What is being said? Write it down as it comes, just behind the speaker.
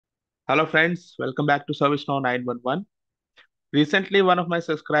Hello friends, welcome back to ServiceNow 911. Recently, one of my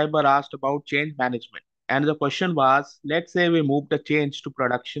subscribers asked about change management. And the question was, let's say we move the change to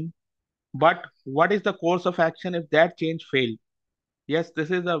production, but what is the course of action if that change failed? Yes,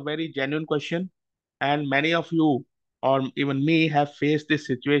 this is a very genuine question. And many of you or even me have faced this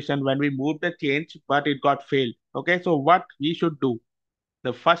situation when we moved the change, but it got failed. Okay, so what we should do?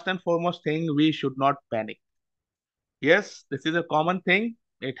 The first and foremost thing, we should not panic. Yes, this is a common thing.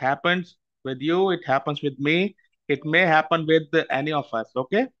 It happens with you, it happens with me, it may happen with any of us,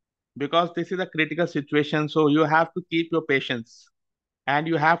 okay? Because this is a critical situation, so you have to keep your patience and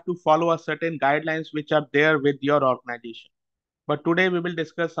you have to follow a certain guidelines which are there with your organization. But today we will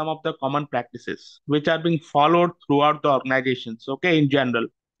discuss some of the common practices which are being followed throughout the organizations, okay, in general.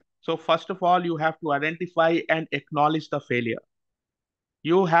 So first of all, you have to identify and acknowledge the failure.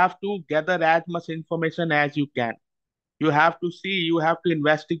 You have to gather as much information as you can. You have to see, you have to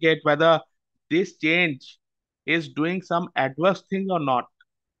investigate whether this change is doing some adverse thing or not.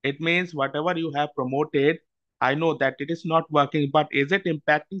 It means whatever you have promoted, I know that it is not working, but is it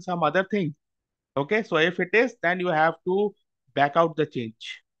impacting some other thing? Okay, so if it is, then you have to back out the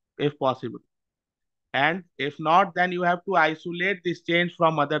change if possible. And if not, then you have to isolate this change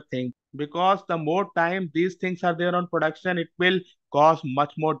from other things, because the more time these things are there on production, it will cause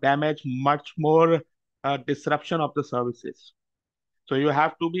much more damage, much more disruption of the services. So you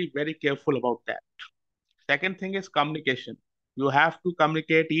have to be very careful about that. Second thing is communication. You have to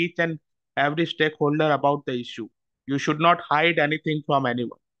communicate each and every stakeholder about the issue. You should not hide anything from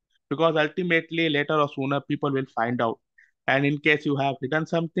anyone, because ultimately later or sooner people will find out. And in case you have hidden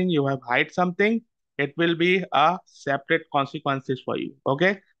something, you have hide something, it will be a separate consequences for you.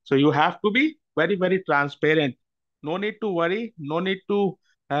 Okay. So you have to be very, very transparent. No need to worry. No need to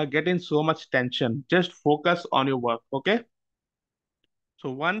get in so much tension. Just focus on your work. Okay.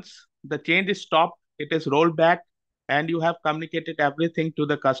 So once the change is stopped, it is rolled back, and you have communicated everything to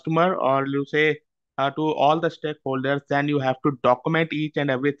the customer, or you say to all the stakeholders, then you have to document each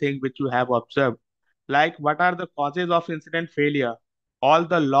and everything which you have observed. Like what are the causes of incident failure, all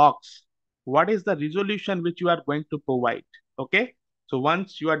the logs, what is the resolution which you are going to provide. Okay. So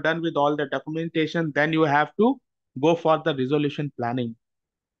once you are done with all the documentation, then you have to go for the resolution planning.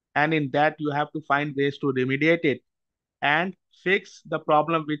 And in that, you have to find ways to remediate it and fix the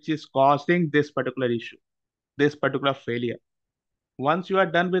problem which is causing this particular issue, this particular failure. Once you are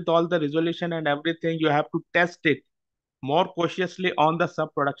done with all the resolution and everything, you have to test it more cautiously on the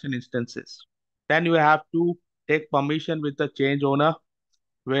sub-production instances. Then you have to take permission with the change owner,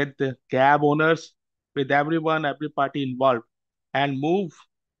 with the cab owners, with everyone, every party involved, and move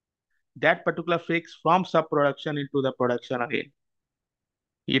that particular fix from sub-production into the production again.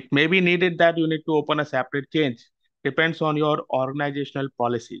 It may be needed that you need to open a separate change. Depends on your organizational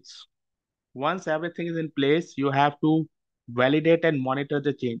policies. Once everything is in place, you have to validate and monitor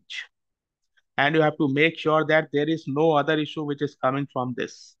the change. And you have to make sure that there is no other issue which is coming from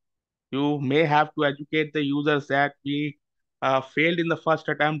this. You may have to educate the users that we failed in the first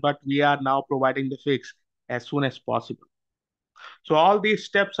attempt, but we are now providing the fix as soon as possible. So all these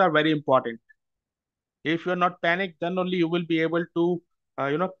steps are very important. If you're not panicked, then only you will be able to,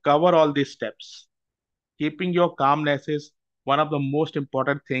 cover all these steps. Keeping your calmness is one of the most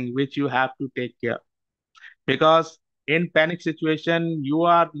important thing which you have to take care, because in panic situation you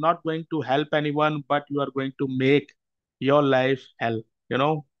are not going to help anyone, but you are going to make your life hell, you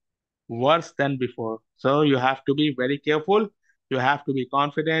know worse than before. So you have to be very careful, you have to be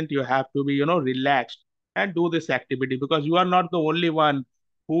confident, you have to be relaxed and do this activity, because you are not the only one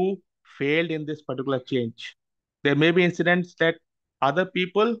who failed in this particular change. There may be incidents that other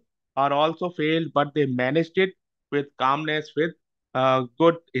people are also failed, but they managed it with calmness, with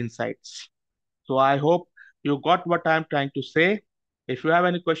good insights. So I hope you got what I'm trying to say. If you have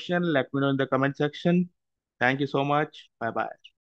any question, let me know in the comment section. Thank you so much. Bye bye.